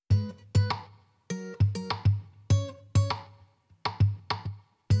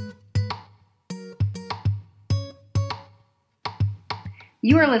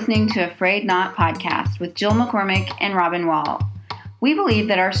You are listening to a Frayed Not podcast with Jill McCormick and Robin Wall. We believe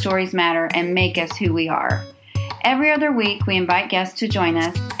that our stories matter and make us who we are. Every other week, we invite guests to join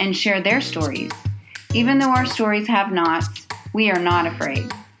us and share their stories. Even though our stories have knots, we are not afraid.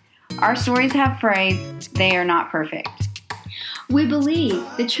 Our stories have frays, they are not perfect. We believe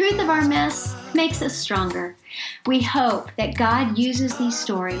the truth of our mess makes us stronger. We hope that God uses these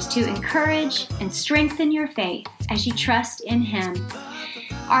stories to encourage and strengthen your faith as you trust in Him.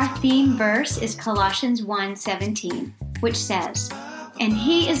 Our theme verse is Colossians 1:17, which says, "And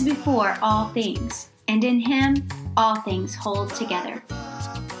He is before all things, and in Him all things hold together,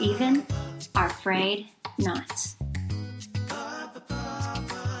 even our frayed knots."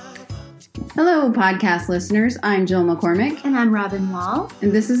 Hello, podcast listeners. I'm Jill McCormick. And I'm Robin Wall.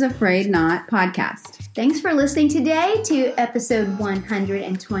 And this is a Frayed Not podcast. Thanks for listening today to episode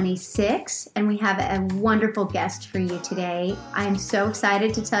 126. And we have a wonderful guest for you today. I am so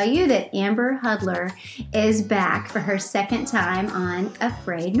excited to tell you that Amber Hudler is back for her second time on A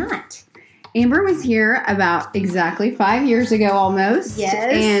Frayed Not. Amber was here about exactly 5 years ago almost.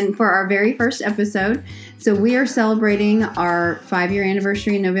 Yes. And for our very first episode. So we are celebrating our 5-year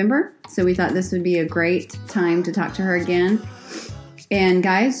anniversary in November. So we thought this would be a great time to talk to her again. And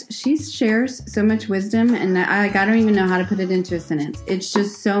guys, she shares so much wisdom, and I don't even know how to put it into a sentence. It's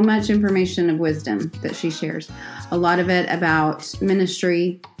just so much information of wisdom that she shares. A lot of it about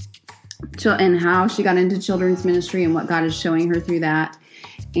ministry and how she got into children's ministry and what God is showing her through that.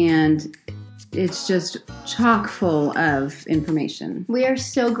 And it's just chock full of information. We are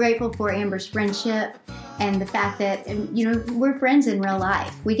so grateful for Amber's friendship and the fact that, we're friends in real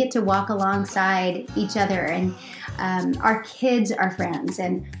life. We get to walk alongside each other, and our kids are friends.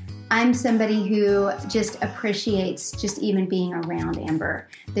 And I'm somebody who just appreciates just even being around Amber.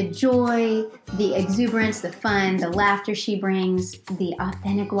 The joy, the exuberance, the fun, the laughter she brings, the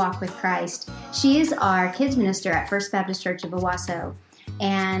authentic walk with Christ. She is our kids minister at First Baptist Church of Owasso.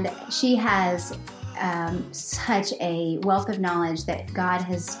 And she has such a wealth of knowledge that God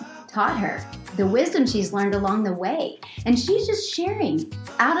has taught her, the wisdom she's learned along the way. And she's just sharing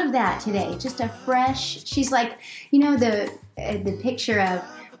out of that today, just a fresh, she's like, the picture of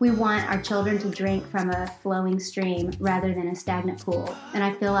we want our children to drink from a flowing stream rather than a stagnant pool. And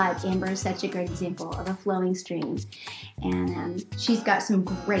I feel like Amber is such a great example of a flowing stream. And she's got some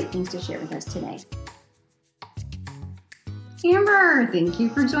great things to share with us today. Amber, thank you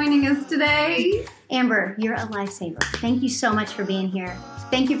for joining us today. Amber, you're a lifesaver. Thank you so much for being here.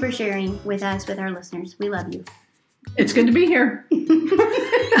 Thank you for sharing with us, with our listeners. We love you. It's good to be here.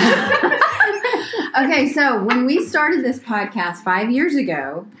 Okay, so when we started this podcast 5 years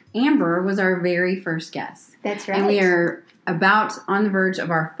ago, Amber was our very first guest. That's right. And we are about on the verge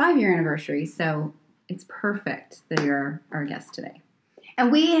of our 5-year anniversary, so it's perfect that you're our guest today.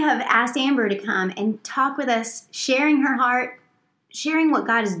 And we have asked Amber to come and talk with us, sharing her heart, sharing what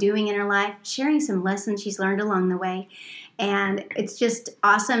God is doing in her life, sharing some lessons she's learned along the way. And it's just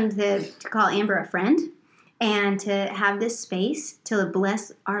awesome to call Amber a friend and to have this space to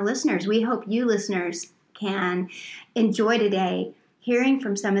bless our listeners. We hope you listeners can enjoy today hearing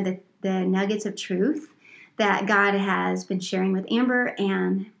from some of the nuggets of truth that God has been sharing with Amber.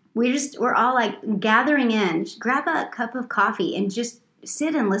 And we're all like gathering in. Grab a cup of coffee and just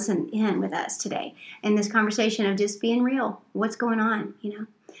sit and listen in with us today in this conversation of just being real. What's going on,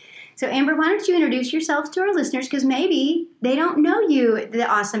 So Amber, why don't you introduce yourself to our listeners, because maybe they don't know you, the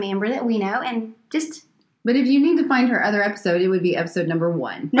awesome Amber that we know, and just... But if you need to find her other episode, it would be episode number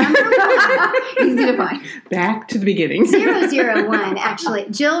 1. Number 1. Easy to find. Back to the beginning. 001, actually.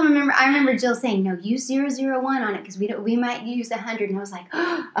 I remember Jill saying, no, use 001 on it, because we might use 100. And I was like,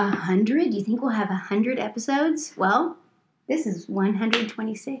 100? You think we'll have 100 episodes? Well, this is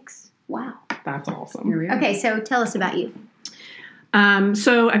 126. Wow. That's awesome. Okay, so tell us about you.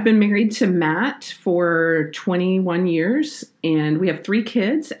 So I've been married to Matt for 21 years, and we have 3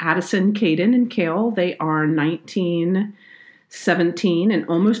 kids, Addison, Caden, and Kale. They are 19, 17, and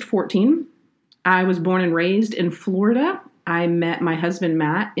almost 14. I was born and raised in Florida. I met my husband,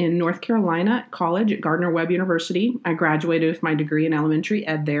 Matt, in North Carolina at college at Gardner-Webb University. I graduated with my degree in elementary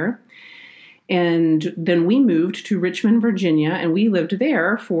ed there. And then we moved to Richmond, Virginia, and we lived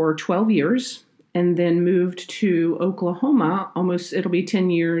there for 12 years. And then moved to Oklahoma. It'll be 10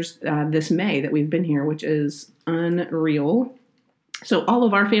 years this May that we've been here, which is unreal. So all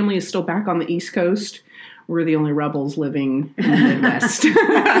of our family is still back on the East Coast. We're the only rebels living in the Midwest.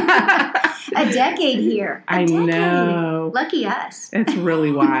 A decade here. I know. Lucky us. It's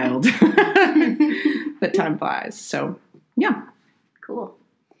really wild. But time flies. So, yeah. Cool.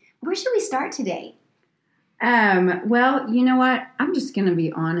 Where should we start today? Well, you know what? I'm just going to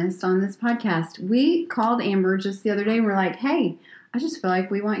be honest on this podcast. We called Amber just the other day and we're like, hey, I just feel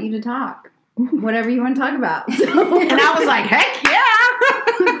like we want you to talk. Whatever you want to talk about. So, and I was like, heck yeah.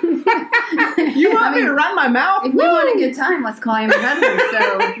 You want me to run my mouth? If we want a good time, let's call Amber Hudler.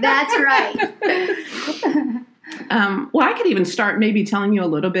 So that's right. Well, I could even start maybe telling you a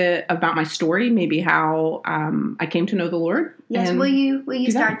little bit about my story, maybe how I came to know the Lord. Yes, will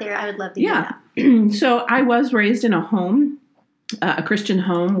you start there? I would love to hear that. So I was raised in a home, a Christian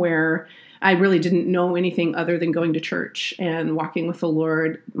home, where I really didn't know anything other than going to church and walking with the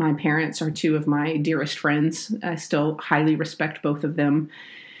Lord. My parents are two of my dearest friends. I still highly respect both of them.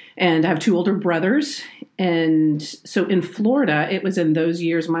 And I have two older brothers. And so in Florida, it was in those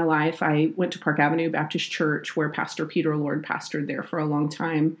years of my life, I went to Park Avenue Baptist Church, where Pastor Peter Lord pastored there for a long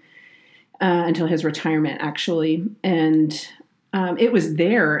time, until his retirement, actually. And it was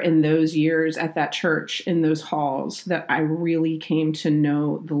there in those years at that church, in those halls, that I really came to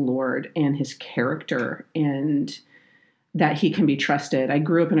know the Lord and his character, and that he can be trusted. I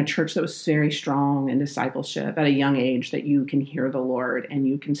grew up in a church that was very strong in discipleship at a young age, that you can hear the Lord and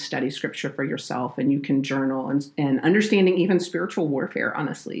you can study scripture for yourself and you can journal and understanding even spiritual warfare,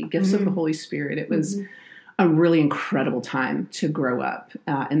 honestly, gifts of the Holy Spirit. It was a really incredible time to grow up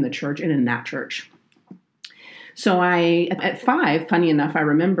in the church and in that church. So at 5, funny enough, I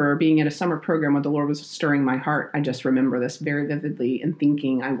remember being at a summer program where the Lord was stirring my heart. I just remember this very vividly and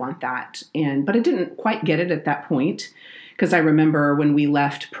thinking, I want that. But I didn't quite get it at that point, because I remember when we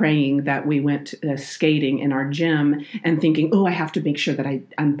left praying that we went skating in our gym and thinking, I have to make sure that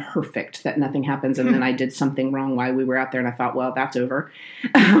I'm perfect, that nothing happens. And then I did something wrong while we were out there. And I thought, well, that's over.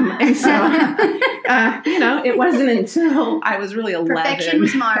 And so, it wasn't until I was really 11. Perfection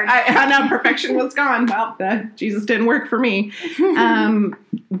was marred. I know perfection was gone. Well, Jesus didn't work for me.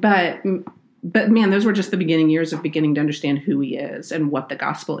 But man, those were just the beginning years of beginning to understand who he is and what the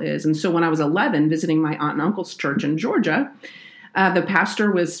gospel is. And so when I was 11, visiting my aunt and uncle's church in Georgia, the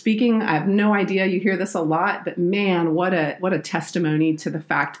pastor was speaking. I have no idea. You hear this a lot, but man, what a testimony to the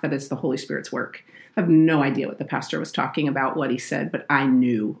fact that it's the Holy Spirit's work. I have no idea what the pastor was talking about, what he said, but I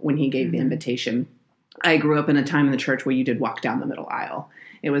knew when he gave the invitation. I grew up in a time in the church where you did walk down the middle aisle.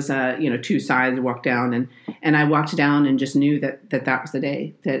 It was, 2 sides, walk down, and I walked down and just knew that was the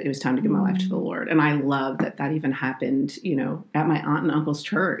day that it was time to give my life to the Lord. And I love that even happened, at my aunt and uncle's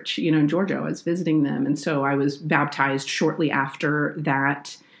church, in Georgia. I was visiting them. And so I was baptized shortly after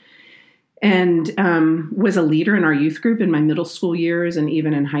that, and was a leader in our youth group in my middle school years and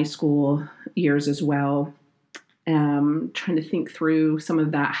even in high school years as well. Trying to think through some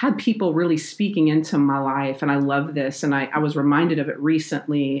of that. Had people really speaking into my life, and I love this, and I was reminded of it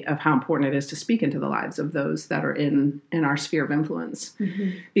recently, of how important it is to speak into the lives of those that are in our sphere of influence.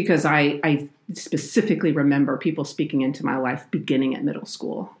 Because I specifically remember people speaking into my life beginning at middle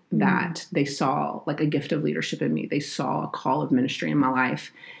school, that they saw like a gift of leadership in me. They saw a call of ministry in my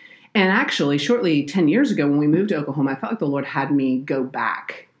life. And actually, shortly 10 years ago, when we moved to Oklahoma, I felt like the Lord had me go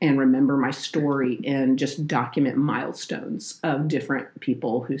back and remember my story and just document milestones of different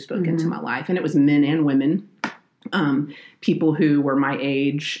people who spoke into my life. And it was men and women, people who were my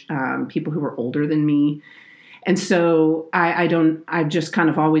age, people who were older than me. And so I've just kind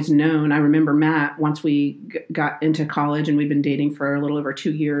of always known. I remember Matt, once we got into college and we'd been dating for a little over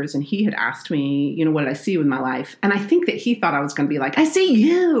 2 years, and he had asked me, what did I see with my life? And I think that he thought I was going to be like, I see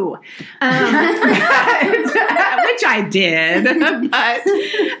you, which I did. But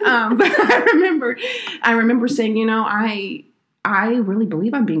I remember saying, I really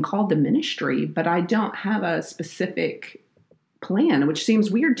believe I'm being called to ministry, but I don't have a specific plan, which seems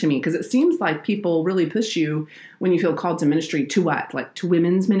weird to me, because it seems like people really push you when you feel called to ministry to what? Like to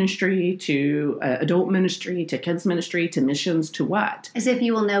women's ministry, to adult ministry, to kids ministry, to missions, to what? As if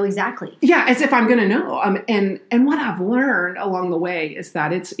you will know exactly. Yeah, as if I'm going to know. And what I've learned along the way is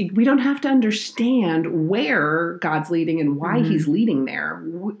that we don't have to understand where God's leading and why he's leading there.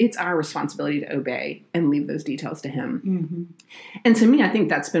 It's our responsibility to obey and leave those details to him. And to me, I think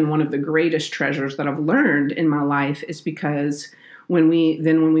that's been one of the greatest treasures that I've learned in my life, is because when we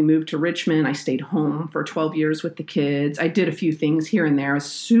moved to Richmond, I stayed home for 12 years with the kids. I did a few things here and there. I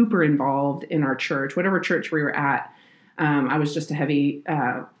was super involved in our church, whatever church we were at. I was just a heavy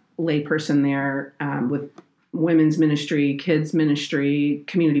lay person there, with women's ministry, kids ministry,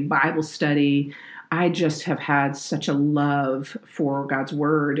 community Bible study. I just have had such a love for God's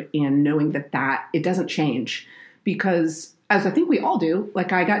word, and knowing that it doesn't change, because as I think we all do,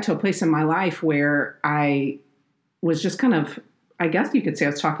 like I got to a place in my life where I was just kind of, I guess you could say I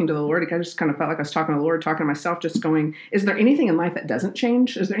was talking to the Lord. I just kind of felt like I was talking to the Lord, talking to myself, just going, is there anything in life that doesn't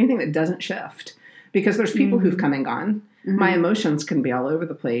change? Is there anything that doesn't shift? because there's people who've come and gone. My emotions can be all over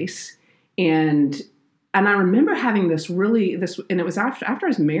the place. And I remember having this, and it was after I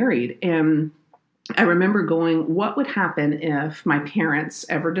was married, and I remember going, what would happen if my parents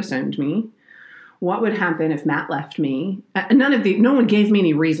ever disowned me? What would happen if Matt left me? No one gave me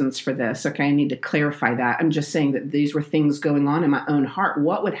any reasons for this. Okay, I need to clarify that. I'm just saying that these were things going on in my own heart.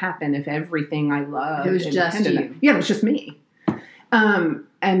 What would happen if everything I loved? It was just you. Yeah, it was just me.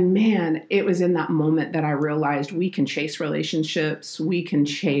 And man, it was in that moment that I realized we can chase relationships. We can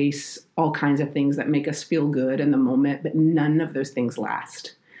chase all kinds of things that make us feel good in the moment, but none of those things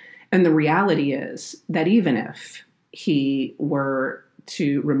last. And the reality is that even if he were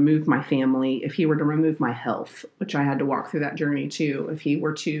to remove my family, if he were to remove my health, which I had to walk through that journey too, if he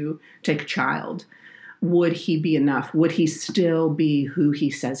were to take a child, would he be enough? Would he still be who he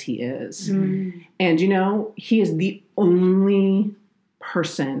says he is? And he is the only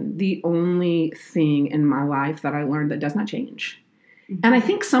person, the only thing in my life that I learned that does not change. And I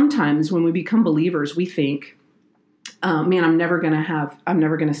think sometimes when we become believers, we think, man, I'm never going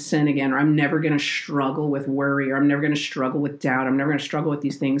to sin again, or I'm never going to struggle with worry, or I'm never going to struggle with doubt. I'm never going to struggle with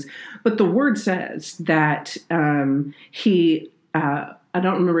these things. But the word says that I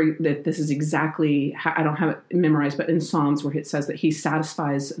don't remember that this is exactly, I don't have it memorized, but in Psalms where it says that he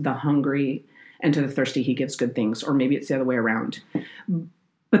satisfies the hungry, and to the thirsty he gives good things, or maybe it's the other way around.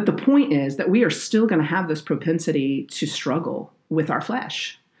 But the point is that we are still going to have this propensity to struggle with our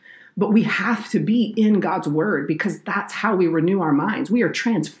flesh. But we have to be in God's word, because that's how we renew our minds. We are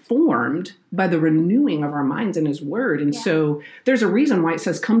transformed by the renewing of our minds in his word. And so there's a reason why it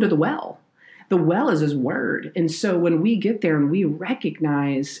says, come to the well. The well is his word. And so when we get there and we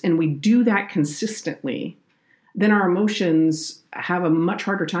recognize and we do that consistently, then our emotions have a much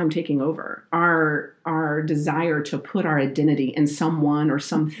harder time taking over. Our desire to put our identity in someone or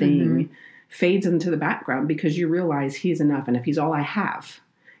something fades into the background, because you realize he's enough. And if he's all I have,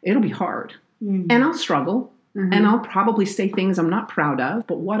 it'll be hard. And I'll struggle. And I'll probably say things I'm not proud of.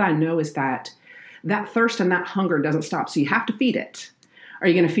 But what I know is that thirst and that hunger doesn't stop. So you have to feed it. Are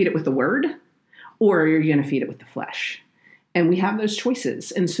you going to feed it with the word, or are you going to feed it with the flesh? And we have those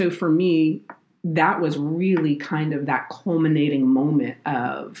choices. And so for me, that was really kind of that culminating moment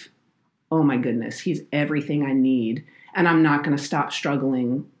of, oh my goodness, he's everything I need. And I'm not going to stop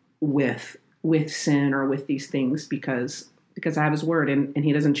struggling with sin or with these things because I have his word and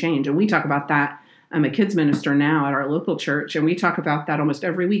he doesn't change. And we talk about that. I'm a kids minister now at our local church, and we talk about that almost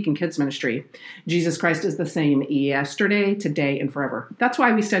every week in kids ministry. Jesus Christ is the same yesterday, today, and forever. That's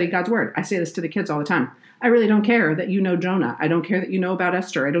why we study God's word. I say this to the kids all the time. I really don't care that you know Jonah. I don't care that you know about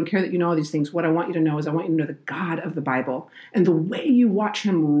Esther. I don't care that you know all these things. What I want you to know is I want you to know the God of the Bible, and the way you watch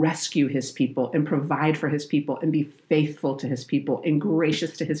him rescue his people and provide for his people and be faithful to his people and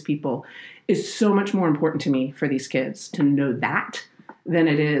gracious to his people is so much more important to me for these kids to know that than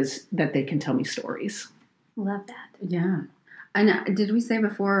it is that they can tell me stories. Love that. Yeah. And did we say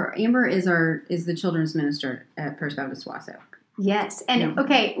before, Amber is the children's minister at First Baptist Owasso? Yes. And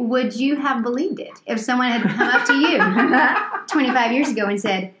okay, would you have believed it if someone had come up to you 25 years ago and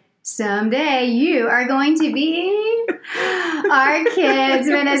said, someday you are going to be our kids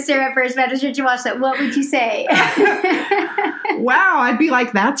minister at First Baptist Church Owasso? What would you say? Wow, I'd be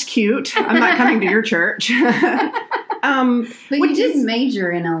like, that's cute. I'm not coming to your church. But you did major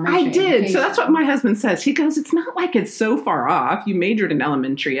in elementary education. I did. education. So that's what my husband says. He goes, it's not like it's so far off. You majored in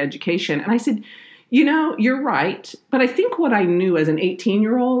elementary education. And I said, you're right. But I think what I knew as an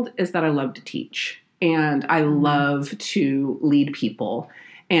 18-year-old is that I love to teach. And I love to lead people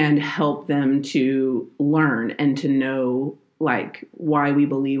and help them to learn and to know, like, why we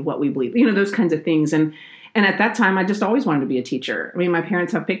believe what we believe. Those kinds of things. And at that time, I just always wanted to be a teacher. I mean, my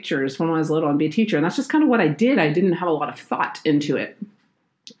parents have pictures when I was little and be a teacher. And that's just kind of what I did. I didn't have a lot of thought into it.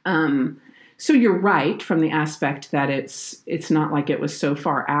 So you're right from the aspect that it's not like it was so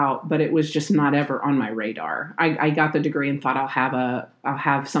far out, but it was just not ever on my radar. I got the degree and thought I'll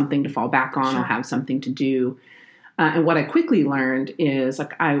have something to fall back on. Sure. I'll have something to do. And what I quickly learned is,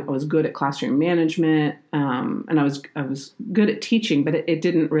 like, I was good at classroom management, and I was good at teaching, but it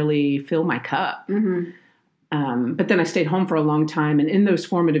didn't really fill my cup. But then I stayed home for a long time. And in those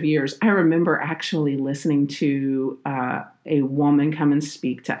formative years, I remember actually listening to a woman come and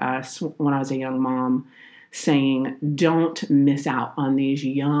speak to us when I was a young mom, saying, don't miss out on these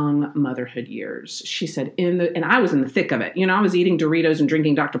young motherhood years. She said, and I was in the thick of it. I was eating Doritos and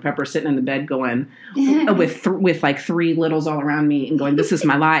drinking Dr. Pepper, sitting in the bed going, with like three littles all around me and going, this is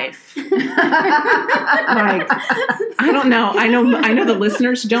my life. Like, I don't know. I know the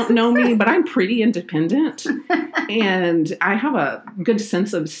listeners don't know me, but I'm pretty independent. And I have a good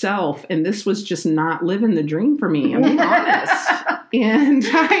sense of self, and this was just not living the dream for me. I'm being honest. And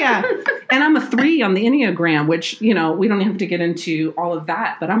I'm a 3 on the Enneagram, which, we don't have to get into all of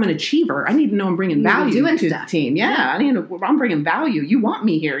that, but I'm an achiever. I need to know I'm bringing value to the team. Yeah. I'm bringing value. You want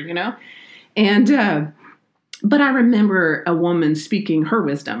me here, And, but I remember a woman speaking her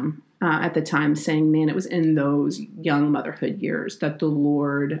wisdom at the time, saying, man, it was in those young motherhood years that the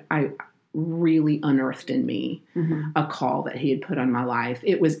Lord, I really unearthed in me a call that he had put on my life.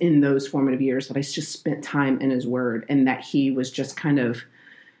 It was in those formative years that I just spent time in his word, and that he was just kind of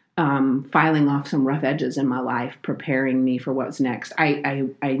filing off some rough edges in my life, preparing me for what's next. I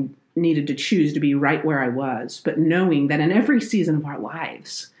needed to choose to be right where I was, but knowing that in every season of our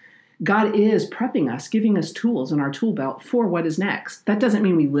lives, God is prepping us, giving us tools in our tool belt for what is next. That doesn't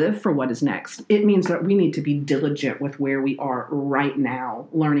mean we live for what is next. It means that we need to be diligent with where we are right now,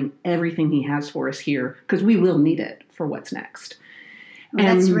 learning everything he has for us here, because we will need it for what's next. Well,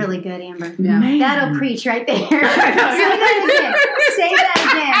 that's really good, Amber. Yeah. That'll preach right there. Say that again. Say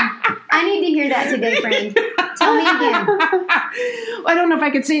that again. I need to hear that today, friend. Tell me again. I don't know if I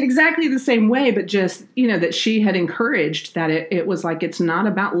could say it exactly the same way, but just, that she had encouraged that it was like, it's not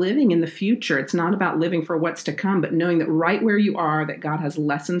about living in the future. It's not about living for what's to come, but knowing that right where you are, that God has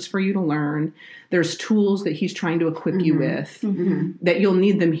lessons for you to learn. There's tools that he's trying to equip you with, that you'll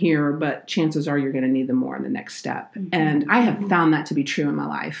need them here, but chances are you're going to need them more in the next step. And I have found that to be true in my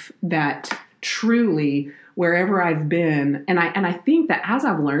life, that truly wherever I've been, and I think that as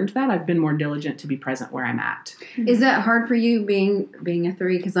I've learned that, I've been more diligent to be present where I'm at. Is that hard for you being a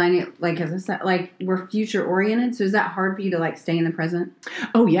 3? Because I know, as I said, we're future oriented. So is that hard for you to stay in the present?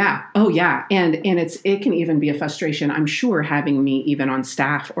 Oh yeah. And it can even be a frustration, I'm sure, having me even on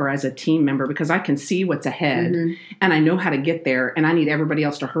staff or as a team member, because I can see what's ahead and I know how to get there, and I need everybody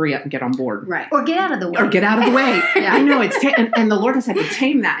else to hurry up and get on board. Right. Or get out of the way. Yeah. I know it's and the Lord has had to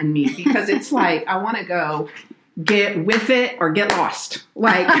tame that in me, because it's like I want to go get with it or get lost.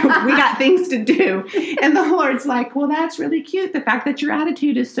 We got things to do. And the Lord's like, well, that's really cute. The fact that your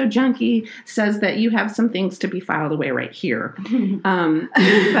attitude is so junky says that you have some things to be filed away right here. But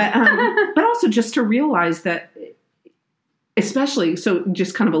also just to realize that, especially, so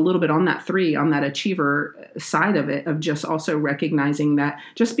just kind of a little bit on that 3, on that achiever side of it, of just also recognizing that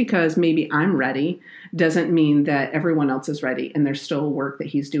just because maybe I'm ready doesn't mean that everyone else is ready, and there's still work that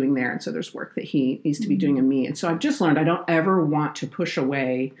he's doing there. And so there's work that he needs to be doing in me. And so I've just learned I don't ever want to push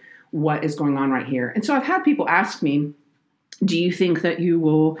away what is going on right here. And so I've had people ask me, do you think that you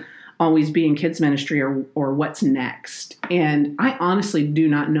will always be in kids ministry, or what's next? And I honestly do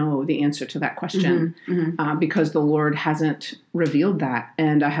not know the answer to that question, because the Lord hasn't revealed that.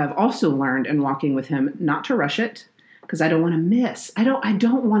 And I have also learned in walking with him not to rush it, because I don't want to miss. I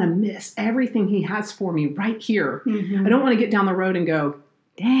don't want to miss everything he has for me right here. I don't want to get down the road and go,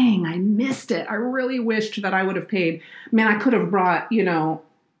 dang, I missed it. I really wished that I would have paid. Man, I could have brought,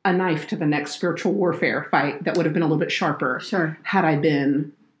 a knife to the next spiritual warfare fight that would have been a little bit sharper. Sure. Had I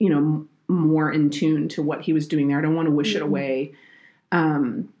been, more in tune to what he was doing there. I don't want to wish it away.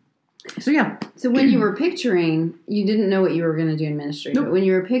 So yeah. So when you were picturing, you didn't know what you were going to do in ministry. Nope. But when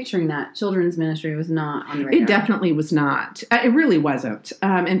you were picturing that, children's ministry was not on the radar. It definitely was not. It really wasn't.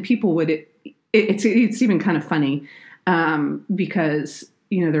 And people would, it's even kind of funny, because,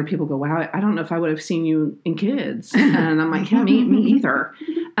 there are people who go, wow, I don't know if I would have seen you in kids. And I'm like, yeah, me either.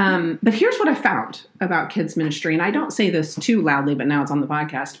 But here's what I found about kids ministry. And I don't say this too loudly, but now it's on the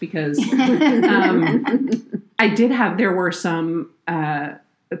podcast, because there were some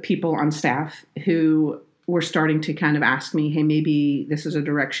people on staff who were starting to kind of ask me, hey, maybe this is a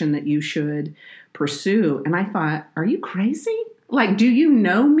direction that you should pursue. And I thought, are you crazy? Do you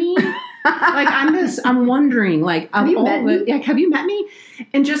know me? I'm wondering, have you met me?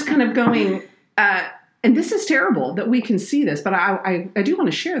 And just kind of going, and this is terrible that we can see this, but I do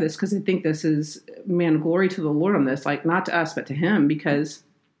want to share this, because I think this is, man, glory to the Lord on this, not to us, but to him, because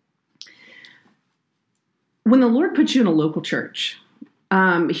when the Lord puts you in a local church,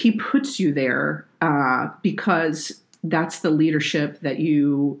 he puts you there because that's the leadership that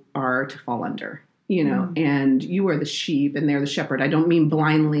you are to fall under. And you are the sheep and they're the shepherd. I don't mean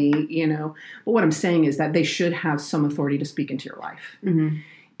blindly, but what I'm saying is that they should have some authority to speak into your life.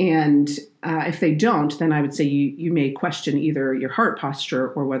 And if they don't, then I would say you may question either your heart posture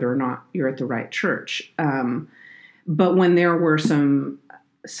or whether or not you're at the right church. But when there were some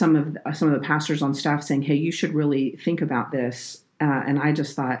of the pastors on staff saying, hey, you should really think about this. And I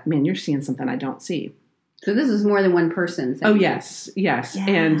just thought, man, you're seeing something I don't see. So this is more than one person. Oh, yes. Yeah.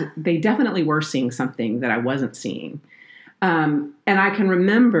 And they definitely were seeing something that I wasn't seeing. And I can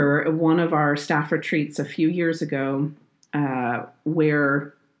remember one of our staff retreats a few years ago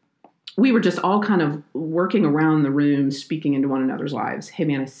where we were just all kind of working around the room, speaking into one another's lives. Hey,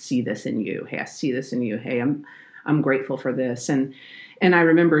 man, I see this in you. Hey, I see this in you. Hey, I'm grateful for this. And I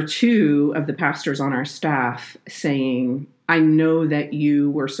remember 2 of the pastors on our staff saying, I know that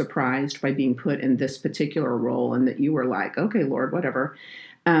you were surprised by being put in this particular role and that you were like, okay, Lord, whatever.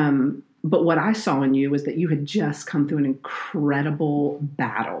 But what I saw in you was that you had just come through an incredible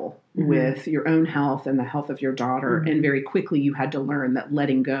battle with your own health and the health of your daughter. And very quickly you had to learn that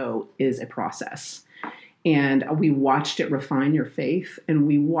letting go is a process. And we watched it refine your faith. And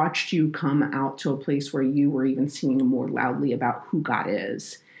we watched you come out to a place where you were even singing more loudly about who God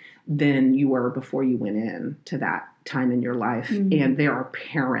is than you were before you went in to that time in your life. And there are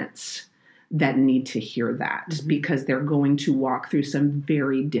parents that need to hear that because they're going to walk through some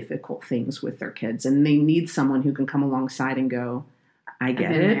very difficult things with their kids. And they need someone who can come alongside and go, I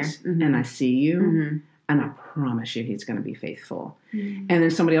get it. And I see you. And I promise you he's going to be faithful. And then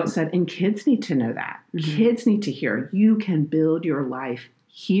somebody else said, and kids need to know that. Kids need to hear you can build your life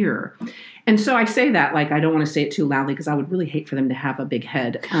here. And so I say that, like, I don't want to say it too loudly because I would really hate for them to have a big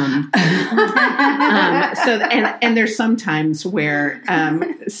head. And there's some times where,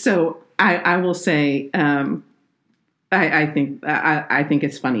 so I will say, I think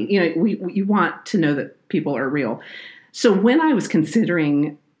it's funny. You know, you want to know that people are real. So when I was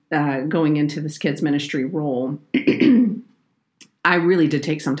considering going into this kids ministry role, I really did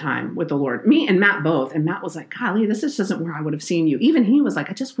take some time with the Lord. Me and Matt both. And Matt was like, golly, this just isn't where I would have seen you. Even he was like,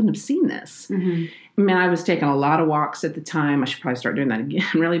 I just wouldn't have seen this. I mean, I was taking a lot of walks at the time. I should probably start doing that again,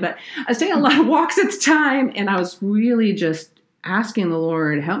 really. But I was taking a lot of walks at the time. And I was really just asking the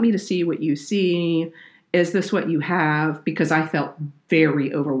Lord, help me to see what you see. Is this what you have? Because I felt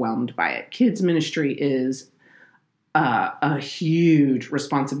very overwhelmed by it. Kids ministry is a huge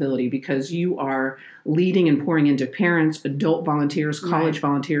responsibility because you are leading and pouring into parents, adult volunteers, college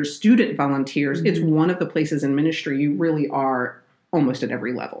volunteers, student volunteers. It's one of the places in ministry you really are almost at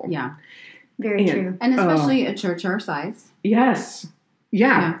every level. Yeah. Very true. And especially a church our size. Yes.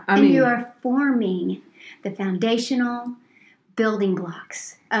 Yeah. I and mean, you are forming the foundational building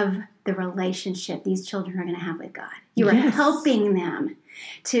blocks of the relationship these children are going to have with God. You are helping them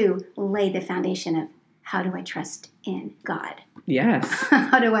to lay the foundation of how do I trust in God? Yes.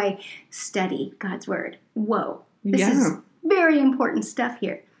 How do I study God's word? Whoa. This is very important stuff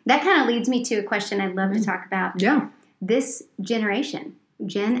here. That kind of leads me to a question I'd love to talk about. Yeah. This generation,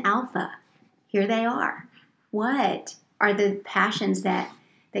 Gen Alpha, here they are. What are the passions that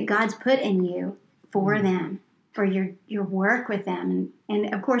God's put in you for them, for your work with them,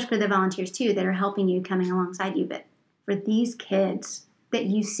 and of course for the volunteers too that are helping you, coming alongside you, but for these kids that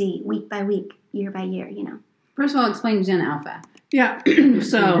you see week by week, year by year, you know? First of all, explain Gen Alpha. Yeah.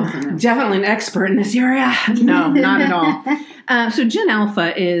 So definitely an expert in this area. No, not at all. So Gen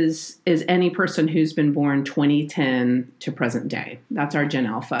Alpha is any person who's been born 2010 to present day. That's our Gen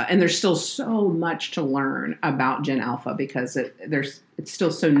Alpha. And there's still so much to learn about Gen Alpha because it's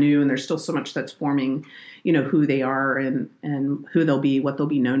still so new and there's still so much that's forming, you know, who they are and who they'll be, what they'll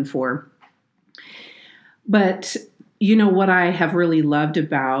be known for. But you know, what I have really loved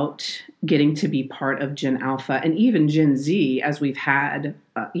about getting to be part of Gen Alpha and even Gen Z, as we've had,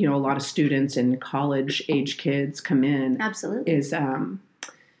 you know, a lot of students and college age kids come in. Absolutely. Is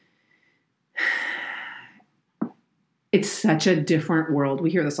it's such a different world.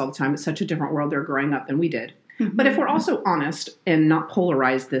 We hear this all the time. It's such a different world they're growing up than we did. But if we're also honest and not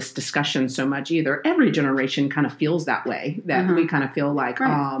polarize this discussion so much either, every generation kind of feels that way, that we kind of feel like,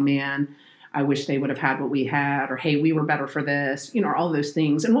 oh man, I wish they would have had what we had, or, hey, we were better for this, you know, all those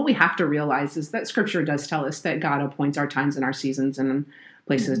things. And what we have to realize is that Scripture does tell us that God appoints our times and our seasons and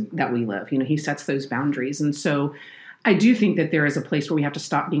places that we live. You know, He sets those boundaries. And so I do think that there is a place where we have to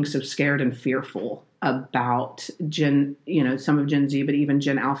stop being so scared and fearful about some of Gen Z, but even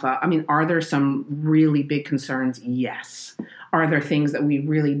Gen Alpha. I mean, are there some really big concerns? Yes. Are there things that we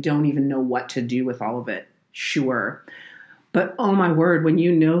really don't even know what to do with all of it? Sure. But oh my word, when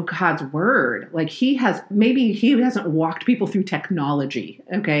you know God's word, like maybe he hasn't walked people through technology,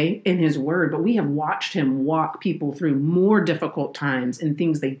 okay, in His word, but we have watched Him walk people through more difficult times and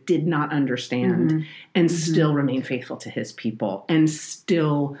things they did not understand and still remain faithful to His people and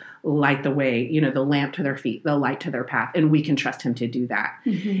still light the way, you know, the lamp to their feet, the light to their path. And we can trust Him to do that.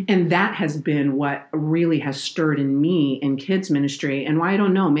 And that has been what really has stirred in me in kids ministry and why I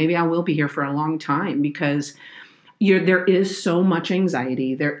don't know, maybe I will be here for a long time because there is so much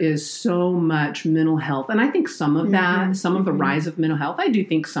anxiety. There is so much mental health. And I think some of that, some of the rise of mental health, I do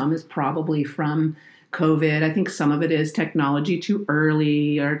think some is probably from COVID. I think some of it is technology too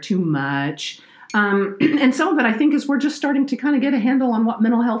early or too much. And some of it, I think, is we're just starting to kind of get a handle on what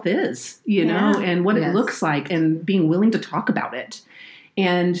mental health is, and what it looks like, and being willing to talk about it.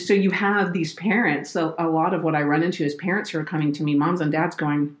 And so you have these parents. So a lot of what I run into is parents who are coming to me, moms and dads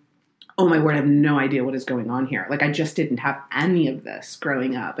going, oh my word, I have no idea what is going on here. Like, I just didn't have any of this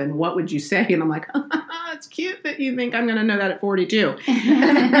growing up. And what would you say? And I'm like, it's cute that you think I'm going to know that at 42.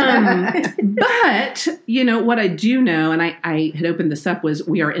 But, what I do know, and I had opened this up, was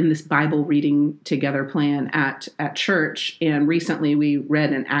we are in this Bible reading together plan at church. And recently we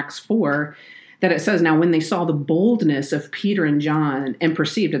read in Acts 4 that it says, now when they saw the boldness of Peter and John and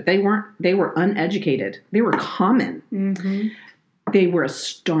perceived that they were uneducated, they were common. Mm-hmm. They were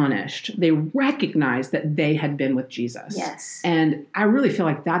astonished. They recognized that they had been with Jesus. Yes. And I really feel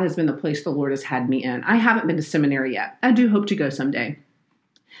like that has been the place the Lord has had me in. I haven't been to seminary yet. I do hope to go someday.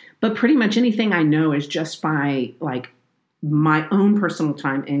 But pretty much anything I know is just by my own personal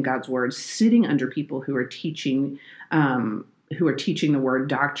time in God's Word, sitting under people who are teaching the Word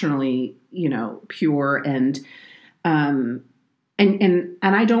doctrinally, pure and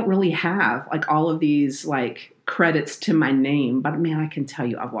I don't really have all of these credits to my name, but man, I can tell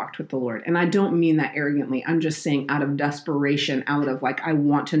you I've walked with the Lord. And I don't mean that arrogantly. I'm just saying out of desperation, out of I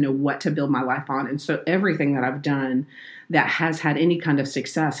want to know what to build my life on. And so everything that I've done that has had any kind of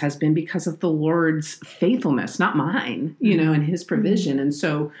success has been because of the Lord's faithfulness, not mine, and his provision. And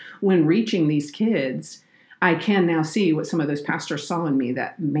so when reaching these kids, I can now see what some of those pastors saw in me,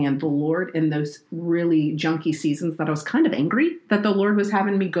 that, man, the Lord in those really junky seasons that I was kind of angry that the Lord was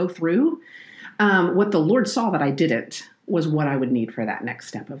having me go through, what the Lord saw that I didn't was what I would need for that next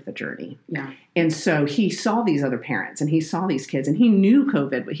step of the journey. Yeah. And so he saw these other parents and he saw these kids and he knew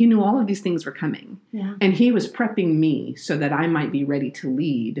COVID, but he knew all of these things were coming. Yeah. And he was prepping me so that I might be ready to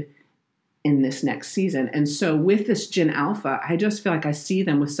lead in this next season. And so with this Gen Alpha, I just feel like I see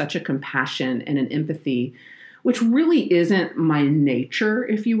them with such a compassion and an empathy, which really isn't my nature,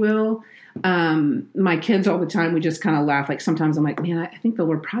 if you will. My kids all the time, we just kind of laugh. Sometimes I'm like, man, I think the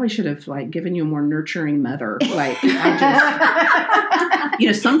Lord probably should have given you a more nurturing mother. I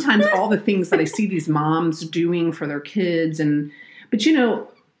just, sometimes all the things that I see these moms doing for their kids but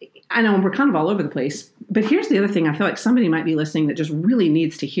I know we're kind of all over the place, but here's the other thing I feel like somebody might be listening that just really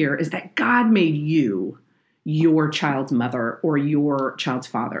needs to hear is that God made you your child's mother or your child's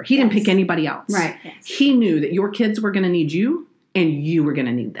father. He didn't pick anybody else. Right. Yes. He knew that your kids were going to need you and you were going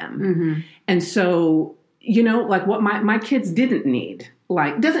to need them. Mm-hmm. And so, what my kids didn't need,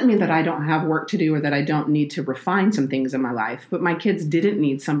 doesn't mean that I don't have work to do or that I don't need to refine some things in my life, but my kids didn't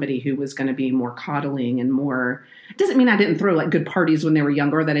need somebody who was going to be more coddling and more, it doesn't mean I didn't throw good parties when they were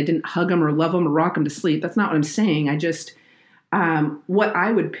younger or that I didn't hug them or love them or rock them to sleep. That's not what I'm saying. I just, what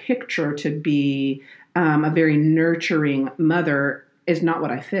I would picture to be a very nurturing mother is not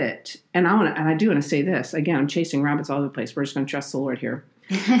what I fit. And I do want to say this again. I'm chasing rabbits all over the place. We're just going to trust the Lord here.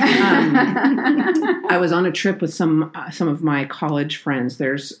 I was on a trip with some of my college friends.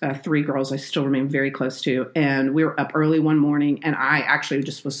 There's 3 girls I still remain very close to, and we were up early one morning, and I actually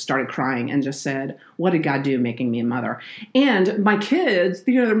just started crying and just said, "What did God do making me a mother?" And my kids,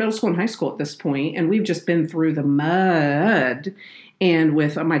 they're middle school and high school at this point, and we've just been through the mud. And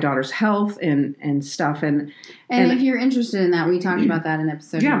with my daughter's health and stuff. And if you're interested in that, we talked about that in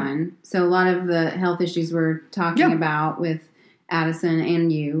episode 1. So a lot of the health issues we're talking about with Addison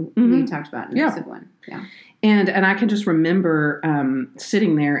and you, we talked about in episode 1. Yeah. And I can just remember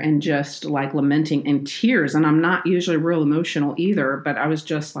sitting there and just lamenting in tears. And I'm not usually real emotional either, but I was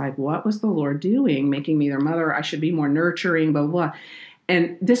just what was the Lord doing? Making me their mother. I should be more nurturing, blah, blah, blah.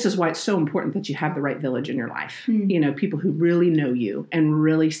 And this is why it's so important that you have the right village in your life. People who really know you and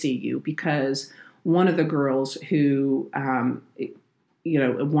really see you. Because one of the girls who, one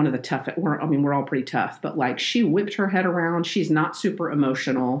of the tough, we're all pretty tough, but she whipped her head around. She's not super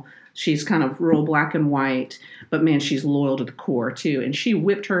emotional. She's kind of real black and white, but man, she's loyal to the core too. And she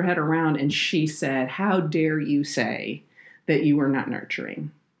whipped her head around and she said, "How dare you say that you are not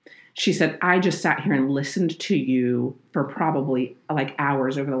nurturing?" She said, "I just sat here and listened to you for probably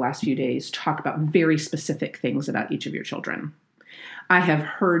hours over the last few days talk about very specific things about each of your children. I have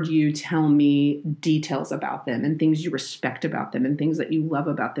heard you tell me details about them and things you respect about them and things that you love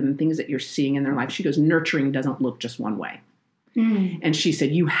about them and things that you're seeing in their life." She goes, "Nurturing doesn't look just one way." And she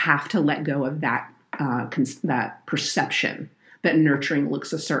said, "You have to let go of that perception that nurturing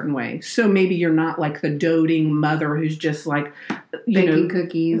looks a certain way. So maybe you're not the doting mother who's just baking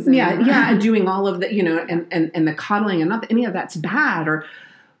cookies. And doing all of the, and the coddling, and not that any of that's bad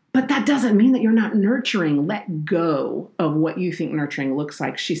but that doesn't mean that you're not nurturing. Let go of what you think nurturing looks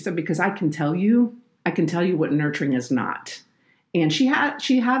like." She said, "Because I can tell you, I can tell you what nurturing is not. And she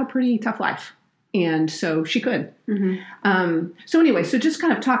had a pretty tough life. And so she could. So anyway, so just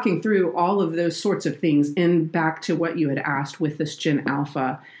kind of talking through all of those sorts of things, and back to what you had asked with this Gen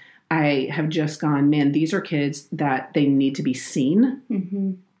Alpha, I have just gone, man, these are kids that they need to be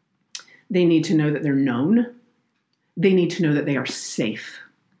seen. They need to know that they're known. They need to know that they are safe.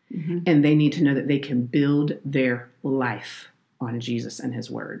 And they need to know that they can build their life on Jesus and his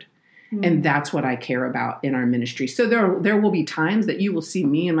word. And that's what I care about in our ministry. So there will be times that you will see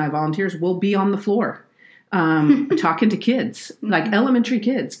me and my volunteers will be on the floor talking to kids, like elementary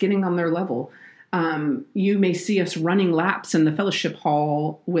kids, getting on their level. You may see us running laps in the fellowship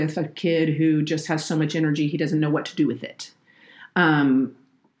hall with a kid who just has so much energy, he doesn't know what to do with it.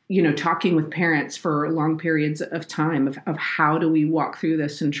 Talking with parents for long periods of time of how do we walk through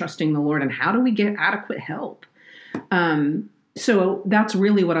this and trusting the Lord, and how do we get adequate help? So that's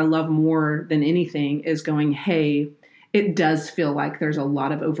really what I love more than anything, is going, hey, it does feel like there's a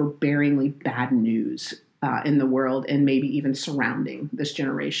lot of overbearingly bad news in the world, and maybe even surrounding this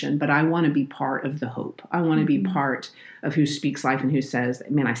generation. But I want to be part of the hope. I want to be part of who speaks life and who says,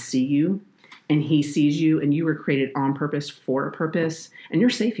 man, I see you and he sees you, and you were created on purpose for a purpose, and you're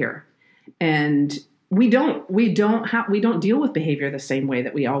safe here. And we don't deal with behavior the same way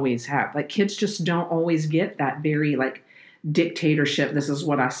that we always have. Like, kids just don't always get that very like dictatorship. This is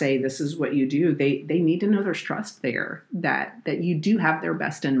what I say. This is what you do. They need to know there's trust there, that you do have their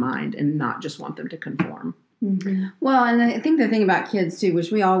best in mind and not just want them to conform. Well, and I think the thing about kids too,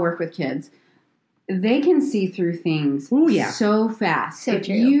 which we all work with kids, they can see through things so fast. So if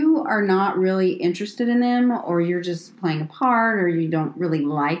true. you are not really interested in them, or you're just playing a part, or you don't really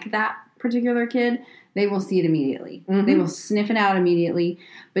like that particular kid, they will see it immediately. They will sniff it out immediately.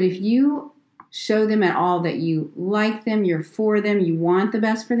 But if you show them at all that you like them, you're for them, you want the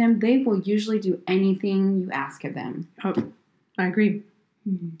best for them, they will usually do anything you ask of them. Oh, I agree.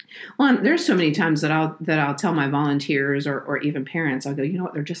 Well, there's so many times that I'll tell my volunteers or even parents, I'll go, you know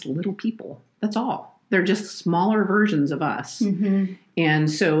what, they're just little people. That's all. They're just smaller versions of us. And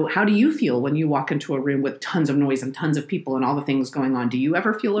so how do you feel when you walk into a room with tons of noise and tons of people and all the things going on? Do you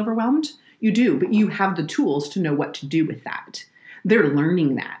ever feel overwhelmed? You do, but you have the tools to know what to do with that. They're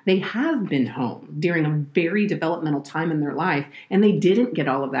learning that. They have been home during a very developmental time in their life, and they didn't get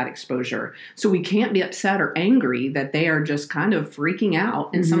all of that exposure. So we can't be upset or angry that they are just kind of freaking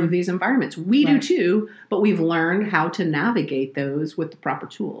out in some of these environments. We do too, but we've learned how to navigate those with the proper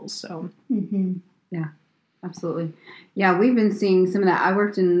tools. So, yeah, absolutely. Yeah, we've been seeing some of that. I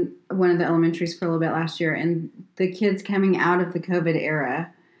worked in one of the elementaries for a little bit last year, and the kids coming out of the COVID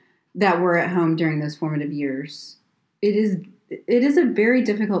era that were at home during those formative years, it is a very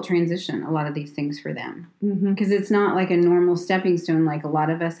difficult transition, a lot of these things for them, because it's not like a normal stepping stone like a lot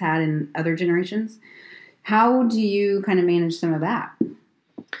of us had in other generations. How do you kind of manage some of that?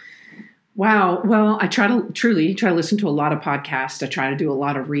 Wow. Well, I try to listen to a lot of podcasts. I try to do a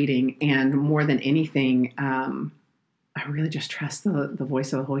lot of reading, and more than anything, I really just trust the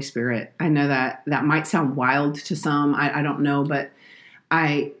voice of the Holy Spirit. I know that might sound wild to some. I don't know, but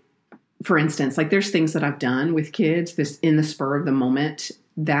for instance, like there's things that I've done with kids this in the spur of the moment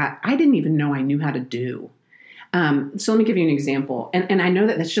that I didn't even know I knew how to do. So let me give you an example. And I know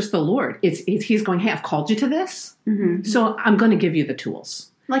that that's just the Lord. He's going, hey, I've called you to this. So I'm going to give you the tools.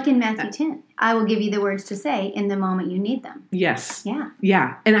 Like in Matthew 10, I will give you the words to say in the moment you need them. Yes. Yeah.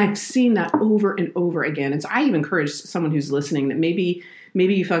 Yeah. And I've seen that over and over again. And so I even encourage someone who's listening that maybe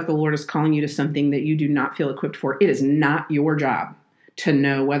you feel like the Lord is calling you to something that you do not feel equipped for. It is not your job to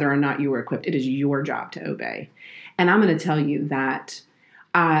know whether or not you are equipped. It is your job to obey. And I'm going to tell you that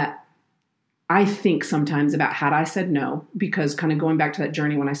I think sometimes about had I said no, because kind of going back to that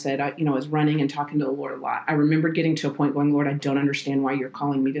journey when I said, I was running and talking to the Lord a lot. I remember getting to a point going, Lord, I don't understand why you're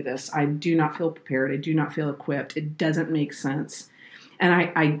calling me to this. I do not feel prepared. I do not feel equipped. It doesn't make sense.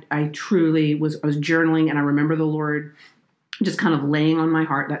 And I truly was journaling, and I remember the Lord just kind of laying on my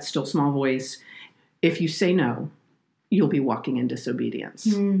heart, that still small voice, if you say no, you'll be walking in disobedience.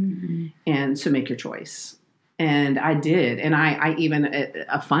 And so make your choice. And I did. And I even,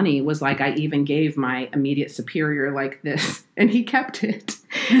 a funny was like, I even gave my immediate superior like this, and he kept it.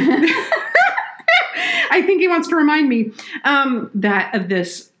 I think he wants to remind me that of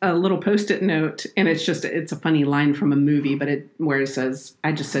this little Post-it note. And it's a funny line from a movie, but where it says,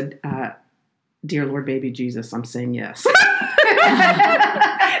 I just said, dear Lord, baby Jesus, I'm saying yes.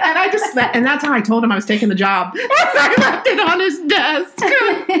 And that's how I told him I was taking the job. I left it on his desk.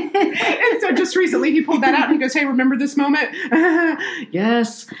 And so just recently he pulled that out and he goes, hey, remember this moment?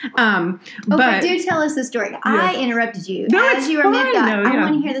 Yes. But do tell us the story. I interrupted you as you were mid-thought. I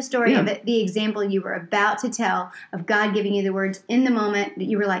want to hear the story of it, the example you were about to tell of God giving you the words in the moment that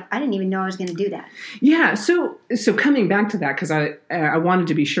you were like, I didn't even know I was going to do that. Yeah. So coming back to that, because I wanted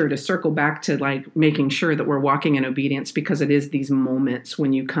to be sure to circle back to like making sure that we're walking in obedience, because it is these moments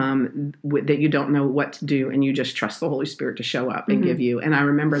when you come that you don't know what to do and you just trust the Holy Spirit to show up and give you. And I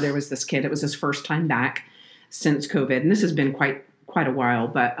remember there was this kid, it was his first time back since COVID. And this has been quite a while,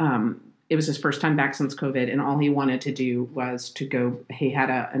 but it was his first time back since COVID. And all he wanted to do was to go, he had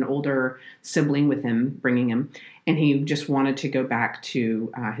an older sibling with him, bringing him, and he just wanted to go back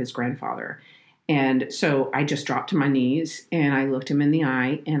to his grandfather. And so I just dropped to my knees and I looked him in the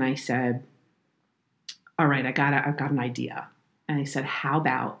eye and I said, all right, I've got an idea. And I said, how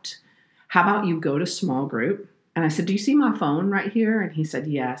about you go to small group? And I said, do you see my phone right here? And he said,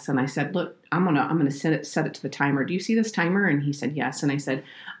 yes. And I said, look, I'm gonna set it to the timer. Do you see this timer? And he said, yes. And I said,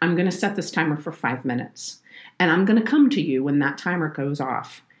 I'm gonna set this timer for 5 minutes. And I'm gonna come to you when that timer goes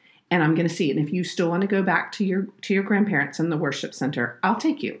off. And I'm gonna see it. And if you still want to go back to your grandparents in the worship center, I'll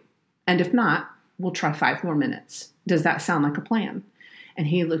take you. And if not, we'll try 5 more minutes. Does that sound like a plan? And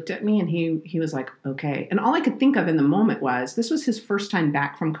he looked at me and he was like, okay. And all I could think of in the moment was, this was his first time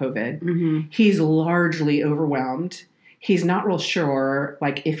back from COVID. Mm-hmm. He's largely overwhelmed. He's not real sure,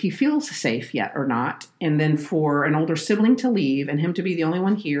 like, if he feels safe yet or not. And then for an older sibling to leave and him to be the only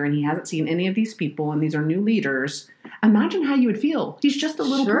one here, and he hasn't seen any of these people, and these are new leaders. Imagine how you would feel. He's just a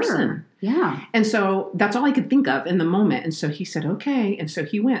little person. Yeah. And so that's all I could think of in the moment. And so he said, okay. And so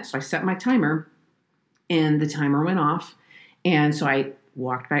he went. So I set my timer, and the timer went off. And so I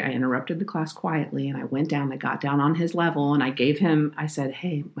walked back, I interrupted the class quietly, and I went down, I got down on his level, and I said,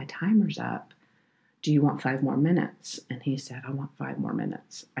 hey, my timer's up. Do you want 5 more minutes? And he said, I want 5 more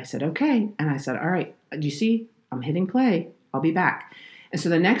minutes. I said, okay. And I said, all right, do you see? I'm hitting play. I'll be back. And so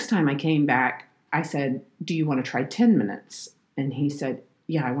the next time I came back, I said, do you want to try 10 minutes? And he said,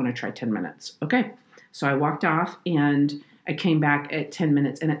 yeah, I want to try 10 minutes. Okay. So I walked off and I came back at 10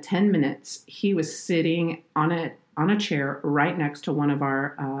 minutes. And at 10 minutes, he was sitting on a chair right next to one of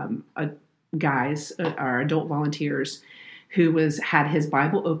our guys, our adult volunteers, who had his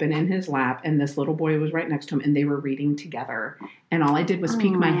Bible open in his lap, and this little boy was right next to him, and they were reading together. And all I did was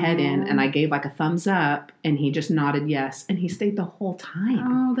peek my head in, and I gave like a thumbs up, and he just nodded yes, and he stayed the whole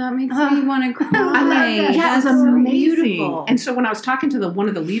time. Oh, that makes me want to cry. I love that. Yeah, it was amazing. So beautiful. And so when I was talking to one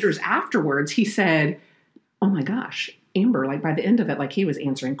of the leaders afterwards, he said, oh my gosh, Amber, like by the end of it, like he was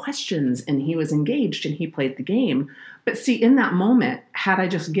answering questions and he was engaged and he played the game. But see, in that moment, had I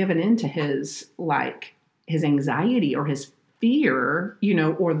just given in to his anxiety or his fear,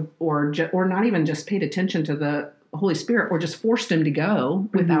 or not even just paid attention to the Holy Spirit, or just forced him to go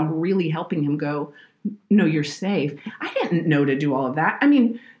without really helping him go, no, you're safe. I didn't know to do all of that. I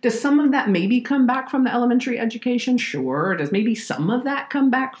mean, does some of that maybe come back from the elementary education? Sure. Does maybe some of that come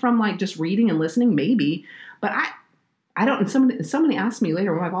back from like just reading and listening? Maybe. But I don't. And somebody asked me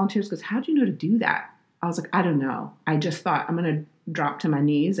later, one of my volunteers goes, how do you know to do that? I was like, I don't know. I just thought I'm going to drop to my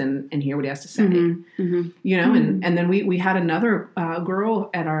knees and hear what he has to say, and then we had another girl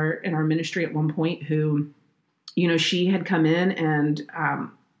in our ministry at one point who, she had come in and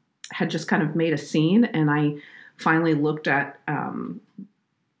had just kind of made a scene, and I finally looked at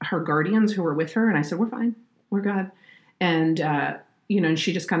her guardians who were with her, and I said, we're fine, we're good. And and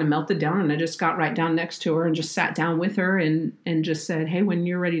she just kind of melted down, and I just got right down next to her and just sat down with her and just said, hey, when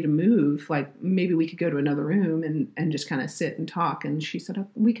you're ready to move, like maybe we could go to another room and just kind of sit and talk. And she said, oh,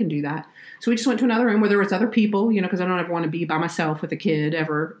 we can do that. So we just went to another room where there was other people, because I don't ever want to be by myself with a kid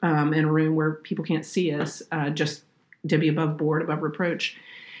ever in a room where people can't see us, just to be above board, above reproach.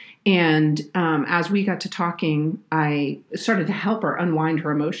 And as we got to talking, I started to help her unwind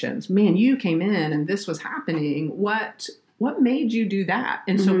her emotions. Man, you came in and this was happening. What made you do that?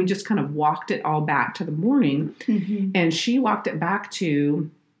 And so we just kind of walked it all back to the morning. And she walked it back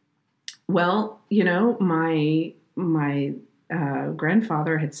to, well, my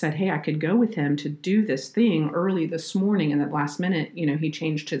grandfather had said, hey, I could go with him to do this thing early this morning. And at last minute, he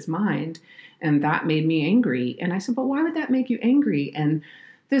changed his mind. And that made me angry. And I said, but why would that make you angry? And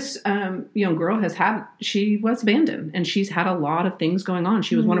this young girl she was abandoned, and she's had a lot of things going on.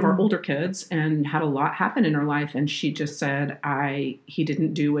 She was one of our older kids and had a lot happen in her life. And she just said, he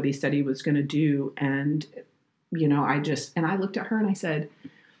didn't do what he said he was going to do. And, I looked at her and I said,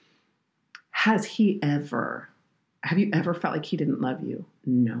 have you ever felt like he didn't love you?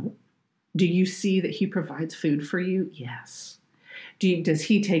 No. Do you see that he provides food for you? Yes. Does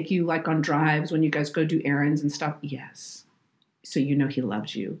he take you like on drives when you guys go do errands and stuff? Yes. So he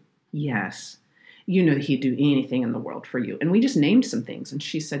loves you. yes. You know that he'd do anything in the world for you. And we just named some things. And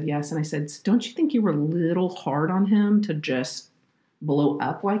she said, yes. And I said, don't you think you were a little hard on him to just blow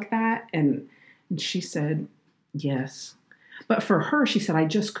up like that? And she said, yes. But for her, she said, I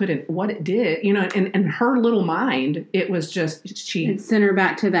just couldn't. What it did, in her little mind, it was just It sent her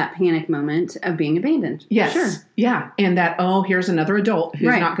back to that panic moment of being abandoned. Yes. Sure. Yeah. And that, here's another adult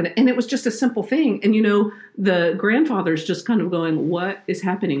who's not going to. And it was just a simple thing. And, the grandfather's just kind of going, what is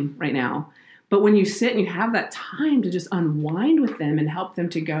happening right now? But when you sit and you have that time to just unwind with them and help them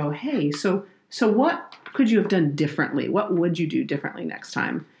to go, hey, so what could you have done differently? What would you do differently next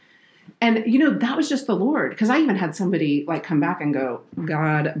time? And, that was just the Lord. Because I even had somebody come back and go,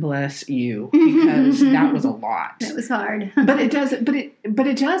 God bless you, because that was a lot. It was hard. But it does.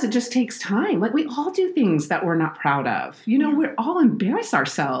 It just takes time. We all do things that we're not proud of. We're all embarrass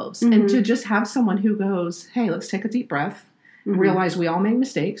ourselves. And to just have someone who goes, hey, let's take a deep breath. Realize we all make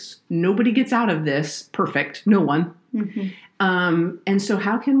mistakes. Nobody gets out of this perfect. No one. And so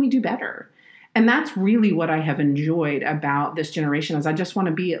how can we do better? And that's really what I have enjoyed about this generation is I just want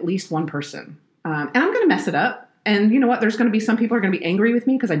to be at least one person. And I'm going to mess it up. And you know what? There's going to be some people who are going to be angry with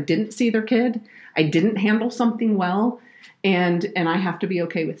me because I didn't see their kid. I didn't handle something well. And I have to be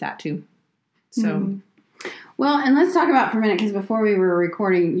okay with that too. So. Well, and let's talk about for a minute, because before we were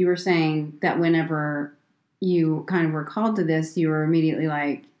recording, you were saying that whenever you kind of were called to this, you were immediately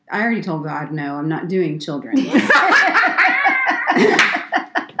like, I already told God, no, I'm not doing children.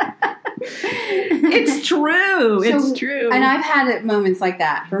 It's true. It's true. And I've had moments like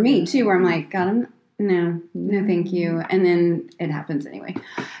that for me too, where I'm like, God, no, thank you. And then it happens anyway.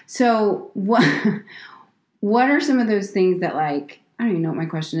 So what are some of those things that I don't even know what my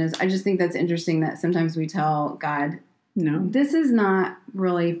question is. I just think that's interesting that sometimes we tell God, no, this is not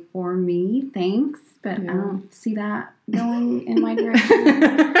really for me. Thanks. But I don't see that going in my direction.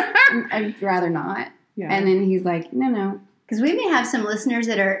 I'd rather not. Yeah. And then he's like, no. Because we may have some listeners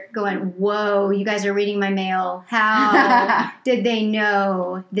that are going, whoa, you guys are reading my mail. How did they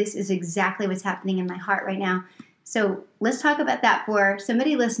know this is exactly what's happening in my heart right now? So let's talk about that for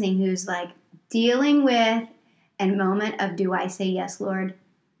somebody listening who's dealing with a moment of, do I say yes, Lord?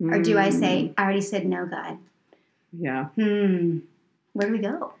 Or do I say, I already said no, God? Yeah. Where do we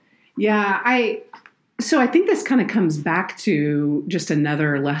go? Yeah, So I think this kind of comes back to just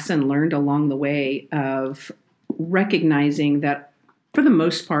another lesson learned along the way of recognizing that for the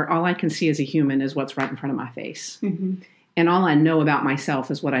most part, all I can see as a human is what's right in front of my face. And all I know about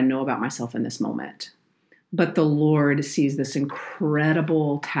myself is what I know about myself in this moment. But the Lord sees this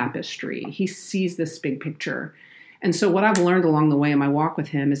incredible tapestry. He sees this big picture. And so what I've learned along the way in my walk with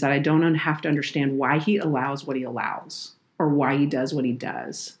him is that I don't have to understand why he allows what he allows or why he does what he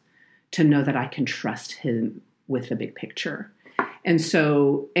does, to know that I can trust him with the big picture. And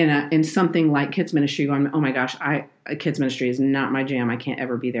so in something like kids ministry, going, oh my gosh, kids ministry is not my jam. I can't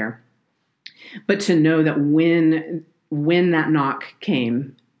ever be there. But to know that when that knock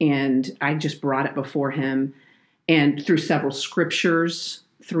came and I just brought it before him, and through several scriptures,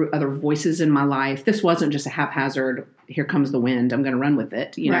 through other voices in my life, this wasn't just a haphazard, here comes the wind, I'm going to run with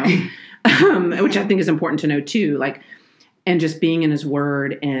it, right. Which I think is important to know too. And just being in his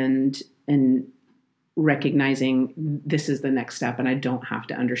word and recognizing this is the next step and I don't have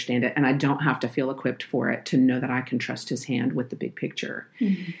to understand it and I don't have to feel equipped for it, to know that I can trust his hand with the big picture.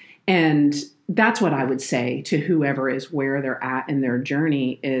 And that's what I would say to whoever is where they're at in their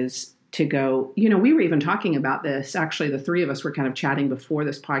journey, is to go, we were even talking about this. Actually, the three of us were kind of chatting before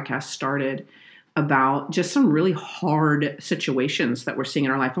this podcast started about just some really hard situations that we're seeing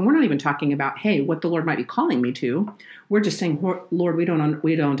in our life. And we're not even talking about, hey, what the Lord might be calling me to. We're just saying, Lord, we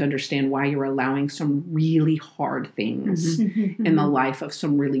don't understand why you're allowing some really hard things in the life of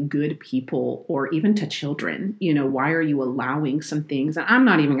some really good people, or even to children. Why are you allowing some things? And I'm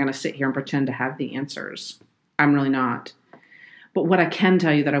not even going to sit here and pretend to have the answers. I'm really not. But what I can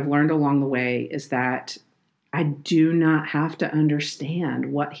tell you that I've learned along the way is that I do not have to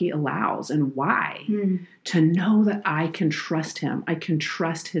understand what he allows and why to know that I can trust him. I can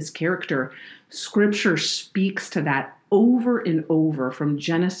trust his character. Scripture speaks to that over and over from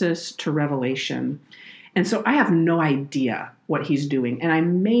Genesis to Revelation. And so I have no idea what he's doing, and I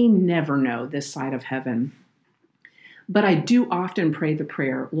may never know this side of heaven. But I do often pray the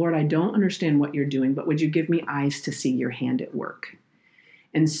prayer, Lord, I don't understand what you're doing, but would you give me eyes to see your hand at work?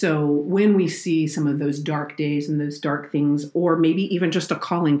 And so when we see some of those dark days and those dark things, or maybe even just a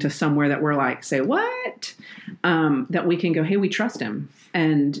calling to somewhere that we're like, say, what? That we can go, hey, we trust him.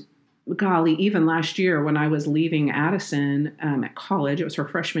 And golly, even last year when I was leaving Addison at college, it was her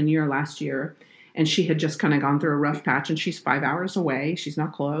freshman year last year, And she had just kind of gone through a rough patch, and she's 5 hours away. She's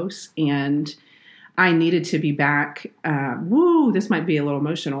not close. And I needed to be back. This might be a little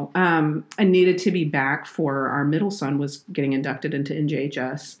emotional. I needed to be back for our middle son was getting inducted into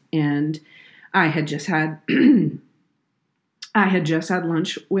NJHS. And I had just had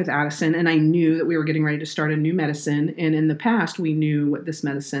lunch with Addison, and I knew that we were getting ready to start a new medicine. And in the past, we knew what this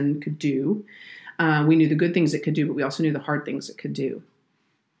medicine could do. We knew the good things it could do, but we also knew the hard things it could do.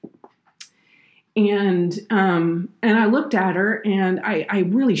 And I looked at her, and I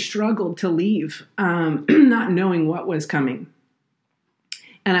really struggled to leave, not knowing what was coming.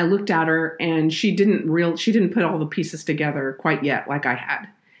 And I looked at her, and she didn't put all the pieces together quite yet, like I had.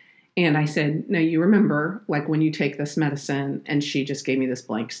 And I said, "Now you remember, like when you take this medicine," and she just gave me this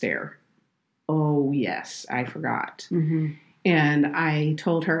blank stare. Oh yes, I forgot. Mm-hmm. And I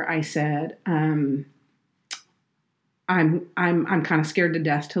told her, I said, I'm kind of scared to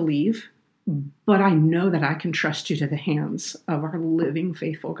death to leave. But I know that I can trust you to the hands of our living,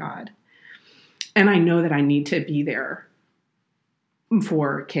 faithful God. And I know that I need to be there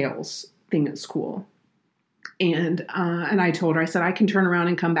for Kale's thing at school. And I told her, I said, I can turn around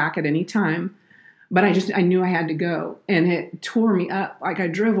and come back at any time. But I knew I had to go. And it tore me up. Like I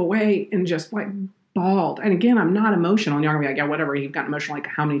drove away and just like bawled. And again, I'm not emotional. And you're going to be like, yeah, whatever. You've gotten emotional like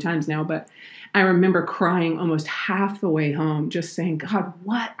how many times now? But I remember crying almost half the way home, just saying, God,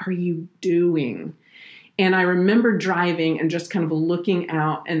 what are you doing? And I remember driving and just kind of looking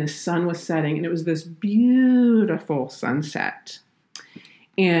out, and the sun was setting, and it was this beautiful sunset.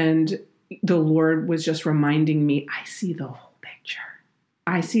 And the Lord was just reminding me, I see the whole picture.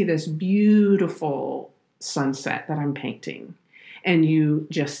 I see this beautiful sunset that I'm painting, and you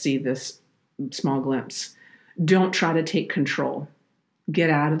just see this small glimpse. Don't try to take control. Get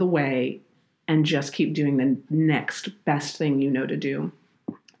out of the way and just keep doing the next best thing you know to do.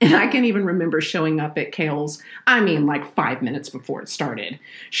 And I can even remember showing up at Kale's, like 5 minutes before it started,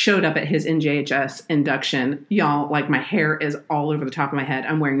 showed up at his NJHS induction. Y'all, like my hair is all over the top of my head.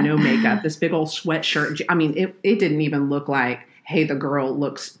 I'm wearing no makeup, this big old sweatshirt. It didn't even look like, hey, the girl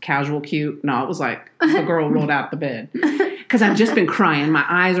looks casual cute. No, it was like the girl rolled out the bed. Because I've just been crying. My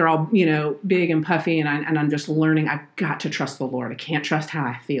eyes are all, big and puffy, and I'm just learning I've got to trust the Lord. I can't trust how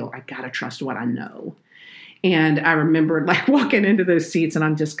I feel. I got to trust what I know. And I remembered like walking into those seats, and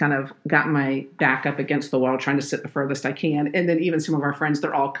I'm just kind of got my back up against the wall trying to sit the furthest I can. And then even some of our friends,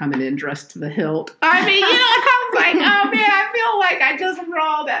 they're all coming in dressed to the hilt. I was like, oh man, I feel like I just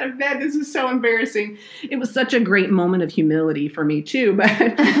rolled out of bed. This is so embarrassing. It was such a great moment of humility for me too, but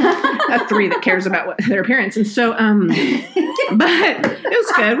a three that cares about their appearance. And so, but it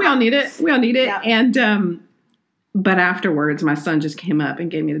was good. We all need it. Yeah. And, but afterwards, my son just came up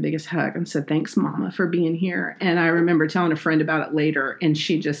and gave me the biggest hug and said, thanks, Mama, for being here. And I remember telling a friend about it later, and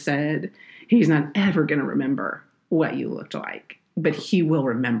she just said, he's not ever going to remember what you looked like, but he will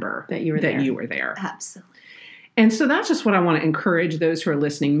remember that you were there. Absolutely. And so that's just what I want to encourage those who are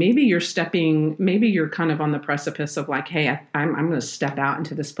listening. Maybe you're kind of on the precipice of like, hey, I'm going to step out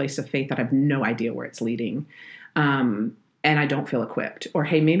into this place of faith that I have no idea where it's leading. And I don't feel equipped. Or,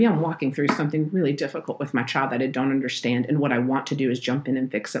 hey, maybe I'm walking through something really difficult with my child that I don't understand. And what I want to do is jump in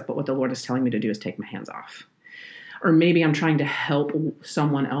and fix it. But what the Lord is telling me to do is take my hands off. Or maybe I'm trying to help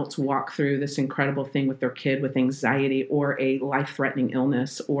someone else walk through this incredible thing with their kid with anxiety or a life-threatening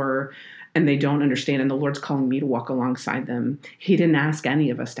illness, and they don't understand. And the Lord's calling me to walk alongside them. He didn't ask any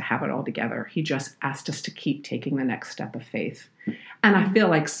of us to have it all together. He just asked us to keep taking the next step of faith. And I feel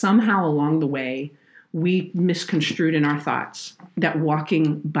like somehow along the way, we misconstrued in our thoughts that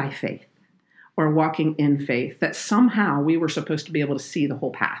walking by faith or walking in faith, that somehow we were supposed to be able to see the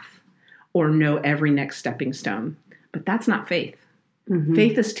whole path or know every next stepping stone. But that's not faith. Mm-hmm.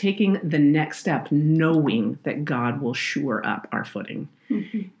 Faith is taking the next step, knowing that God will shore up our footing.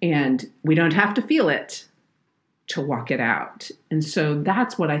 Mm-hmm. And we don't have to feel it to walk it out. And so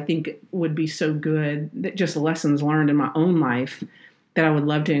that's what I think would be so good, that just lessons learned in my own life that I would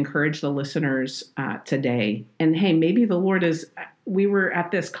love to encourage the listeners today. And hey, maybe the Lord we were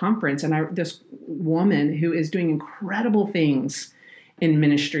at this conference, and this woman who is doing incredible things in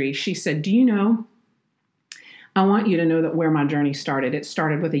ministry, she said, do you know, I want you to know that where my journey started. It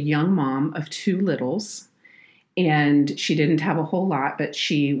started with a young mom of 2 littles, and she didn't have a whole lot, but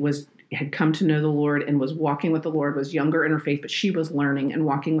she had come to know the Lord and was walking with the Lord, was younger in her faith, but she was learning and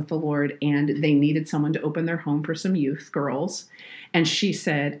walking with the Lord, and they needed someone to open their home for some youth girls. And she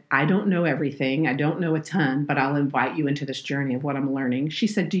said, I don't know everything. I don't know a ton, but I'll invite you into this journey of what I'm learning. She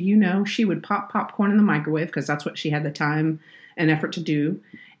said, do you know, she would pop popcorn in the microwave because that's what she had the time and effort to do.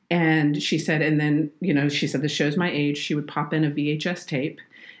 And she said, and then, she said, this shows my age. She would pop in a VHS tape,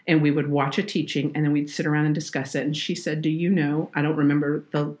 and we would watch a teaching, and then we'd sit around and discuss it. And she said, do you know, I don't remember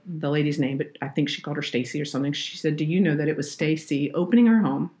the lady's name, but I think she called her Stacy or something. She said, do you know that it was Stacy opening her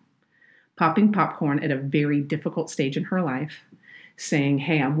home, popping popcorn at a very difficult stage in her life, saying,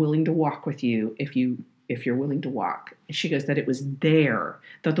 hey, I'm willing to walk with you if you're willing to walk. And she goes, that it was there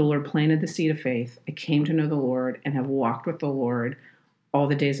that the Lord planted the seed of faith. I came to know the Lord and have walked with the Lord all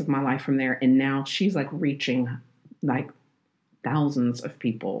the days of my life from there. And now she's like reaching like thousands of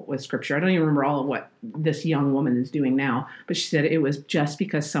people with scripture. I don't even remember all of what this young woman is doing now, but she said it was just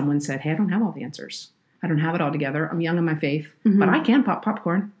because someone said, hey, I don't have all the answers. I don't have it all together. I'm young in my faith, but I can pop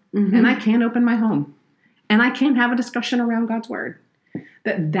popcorn and I can open my home and I can have a discussion around God's word.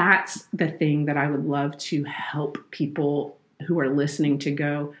 That's the thing that I would love to help people who are listening to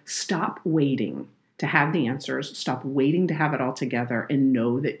go, stop waiting to have the answers, stop waiting to have it all together, and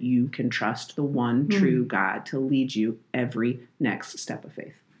know that you can trust the one true God to lead you every next step of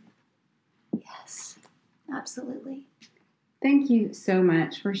faith. Yes, absolutely. Thank you so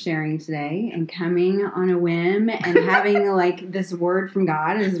much for sharing today and coming on a whim and having like this word from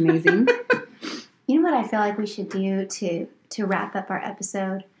God. It is amazing. You know what I feel like we should do to wrap up our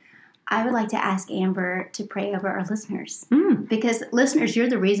episode? I would like to ask Amber to pray over our listeners. Because listeners, you're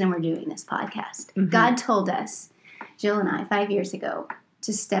the reason we're doing this podcast. God told us, Jill and I, 5 years ago,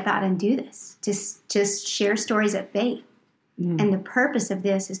 to step out and do this, to just share stories of faith. And the purpose of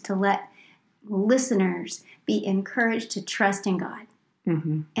this is to let listeners be encouraged to trust in God.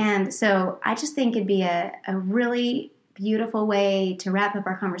 And so I just think it'd be a really beautiful way to wrap up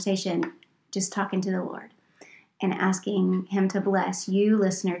our conversation, just talking to the Lord and asking him to bless you,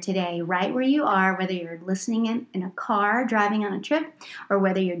 listener, today, right where you are, whether you're listening in a car, driving on a trip, or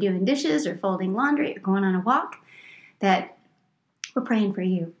whether you're doing dishes or folding laundry or going on a walk, that we're praying for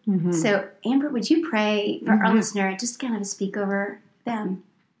you. So, Amber, would you pray for our listener, just kind of speak over them?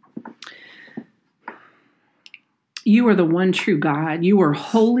 You are the one true God. You are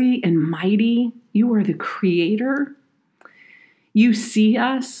holy and mighty. You are the creator. You see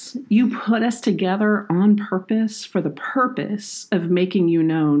us. You put us together on purpose for the purpose of making you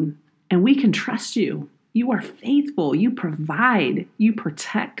known. And we can trust you. You are faithful. You provide. You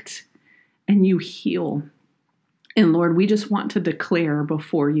protect. And you heal. And Lord, we just want to declare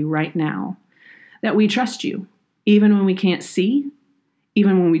before you right now that we trust you, even when we can't see,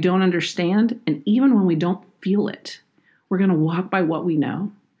 even when we don't understand, and even when we don't feel it. We're going to walk by what we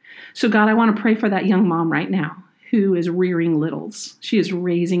know. So God, I want to pray for that young mom right now who is rearing littles. She is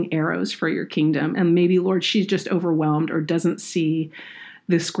raising arrows for your kingdom. And maybe, Lord, she's just overwhelmed or doesn't see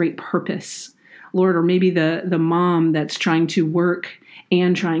this great purpose. Lord, or maybe the mom that's trying to work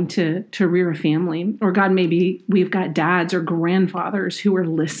and trying to rear a family. Or God, maybe we've got dads or grandfathers who are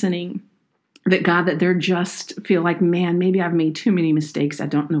listening. That God, that they're just feel like, man, maybe I've made too many mistakes. I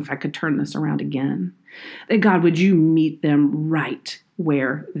don't know if I could turn this around again. That God, would you meet them right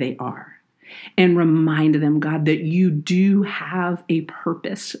where they are? And remind them, God, that you do have a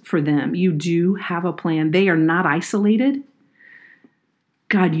purpose for them. You do have a plan. They are not isolated.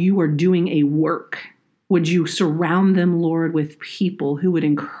 God, you are doing a work. Would you surround them, Lord, with people who would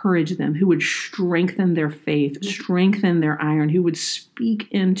encourage them, who would strengthen their faith, strengthen their iron, who would speak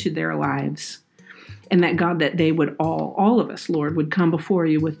into their lives. And that, God, that they would all of us, Lord, would come before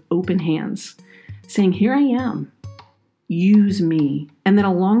you with open hands, saying, here I am. Use me. And then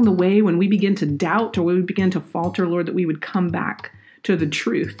along the way, when we begin to doubt or when we begin to falter, Lord, that we would come back to the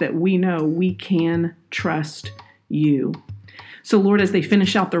truth that we know we can trust you. So, Lord, as they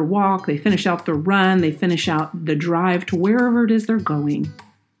finish out their walk, they finish out their run, they finish out the drive to wherever it is they're going,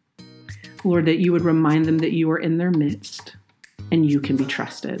 Lord, that you would remind them that you are in their midst and you can be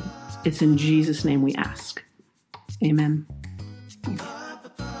trusted. It's in Jesus' name we ask. Amen.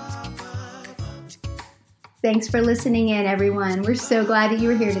 Thanks for listening in, everyone. We're so glad that you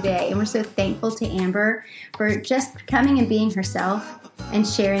were here today, and we're so thankful to Amber for just coming and being herself and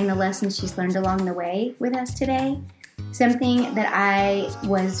sharing the lessons she's learned along the way with us today. Something that I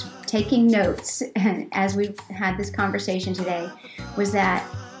was taking notes as we had this conversation today was that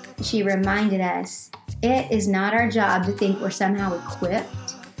she reminded us it is not our job to think we're somehow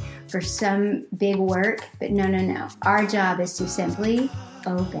equipped for some big work, but no. Our job is to simply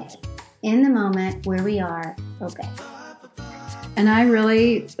obey. In the moment where we are, obey. And I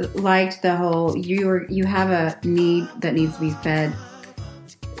really liked the whole, you have a need that needs to be fed,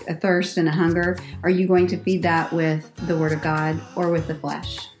 a thirst and a hunger. Are you going to feed that with the Word of God or with the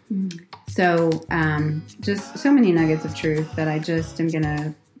flesh? Mm-hmm. So just so many nuggets of truth that I just am going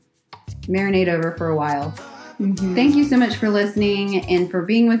to marinate over for a while Thank you so much for listening and for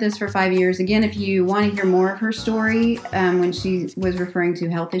being with us for 5 years. Again, if you want to hear more of her story when she was referring to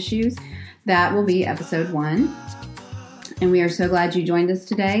health issues, that will be episode 1. And we are so glad you joined us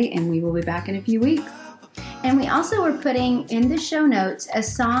today, and we will be back in a few weeks. And we also are putting in the show notes a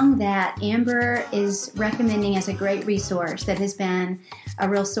song that Amber is recommending as a great resource that has been a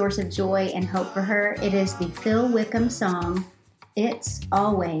real source of joy and hope for her. It is the Phil Wickham song, It's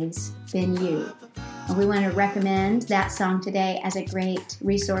Always Been You. And we want to recommend that song today as a great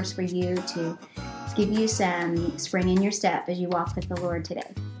resource for you to give you some spring in your step as you walk with the Lord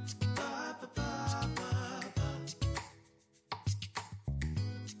today.